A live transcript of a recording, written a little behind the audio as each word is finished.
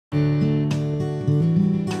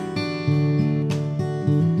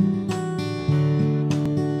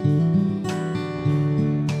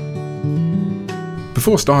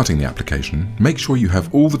Before starting the application, make sure you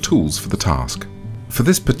have all the tools for the task. For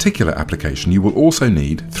this particular application, you will also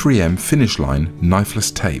need 3M Finish Line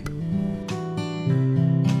knifeless tape.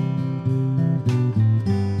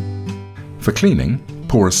 For cleaning,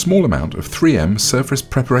 pour a small amount of 3M Surface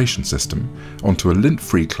Preparation System onto a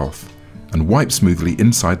lint-free cloth and wipe smoothly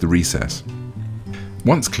inside the recess.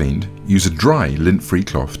 Once cleaned, use a dry lint-free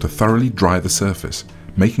cloth to thoroughly dry the surface,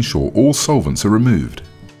 making sure all solvents are removed.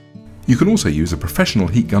 You can also use a professional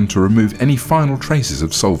heat gun to remove any final traces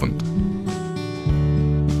of solvent.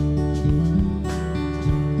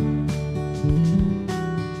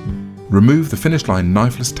 Remove the Finish Line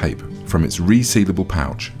knifeless tape from its resealable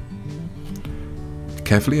pouch.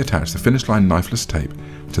 Carefully attach the Finish Line knifeless tape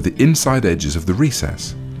to the inside edges of the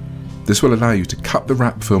recess. This will allow you to cut the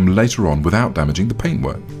wrap film later on without damaging the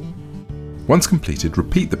paintwork. Once completed,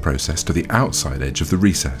 repeat the process to the outside edge of the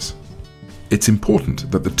recess. It's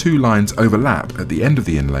important that the two lines overlap at the end of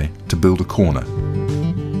the inlay to build a corner.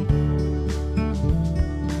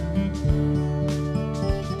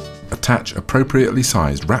 Attach appropriately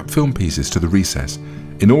sized wrap film pieces to the recess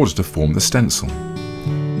in order to form the stencil.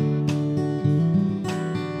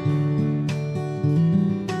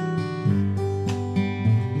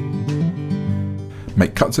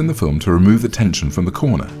 Make cuts in the film to remove the tension from the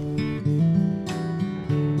corner.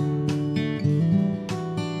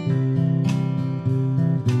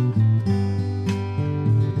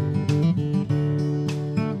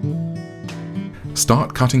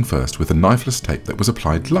 Start cutting first with the knifeless tape that was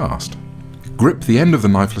applied last. Grip the end of the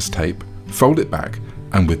knifeless tape, fold it back,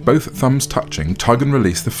 and with both thumbs touching, tug and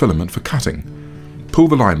release the filament for cutting. Pull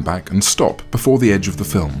the line back and stop before the edge of the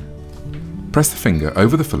film. Press the finger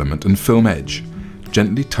over the filament and film edge.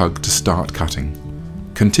 Gently tug to start cutting.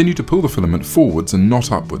 Continue to pull the filament forwards and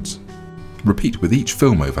not upwards. Repeat with each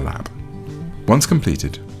film overlap. Once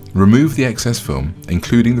completed, remove the excess film,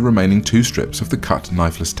 including the remaining 2 strips of the cut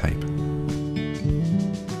knifeless tape.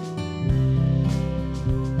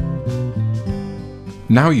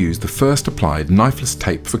 Now use the first applied knifeless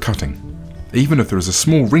tape for cutting. Even if there is a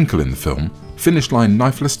small wrinkle in the film, Finish Line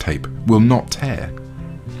knifeless tape will not tear.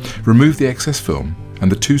 Remove the excess film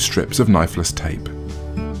and the 2 strips of knifeless tape.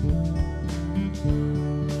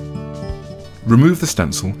 Remove the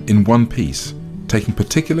stencil in one piece, taking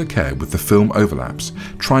particular care with the film overlaps.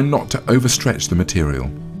 Try not to overstretch the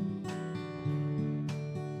material.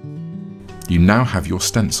 You now have your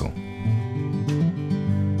stencil.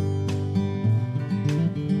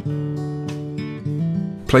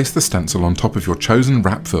 Place the stencil on top of your chosen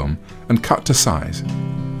wrap film and cut to size.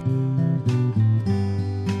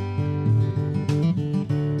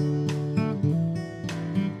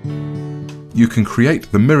 You can create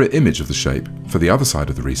the mirror image of the shape for the other side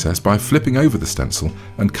of the recess by flipping over the stencil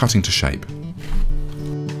and cutting to shape.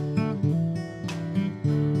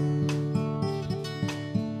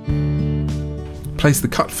 Place the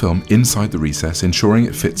cut film inside the recess, ensuring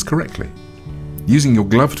it fits correctly. Using your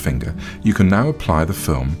gloved finger, you can now apply the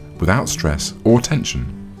film without stress or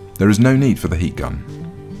tension. There is no need for the heat gun.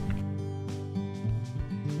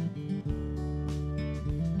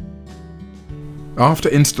 After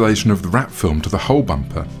installation of the wrap film to the whole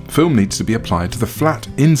bumper, film needs to be applied to the flat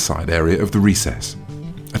inside area of the recess.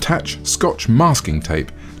 Attach Scotch masking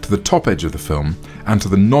tape to the top edge of the film and to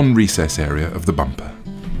the non-recess area of the bumper.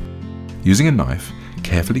 Using a knife,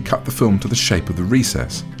 carefully cut the film to the shape of the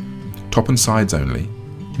recess, top and sides only,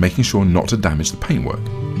 making sure not to damage the paintwork.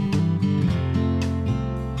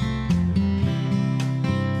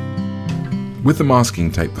 With the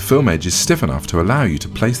masking tape, the film edge is stiff enough to allow you to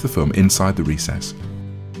place the film inside the recess.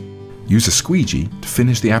 Use a squeegee to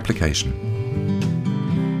finish the application.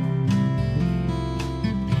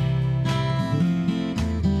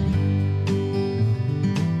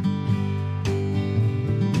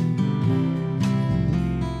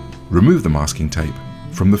 Remove the masking tape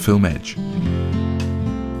from the film edge.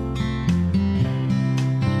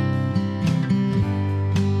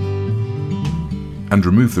 And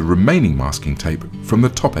remove the remaining masking tape from the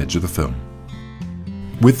top edge of the film.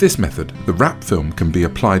 With this method, the wrap film can be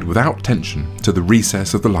applied without tension to the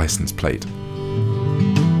recess of the license plate.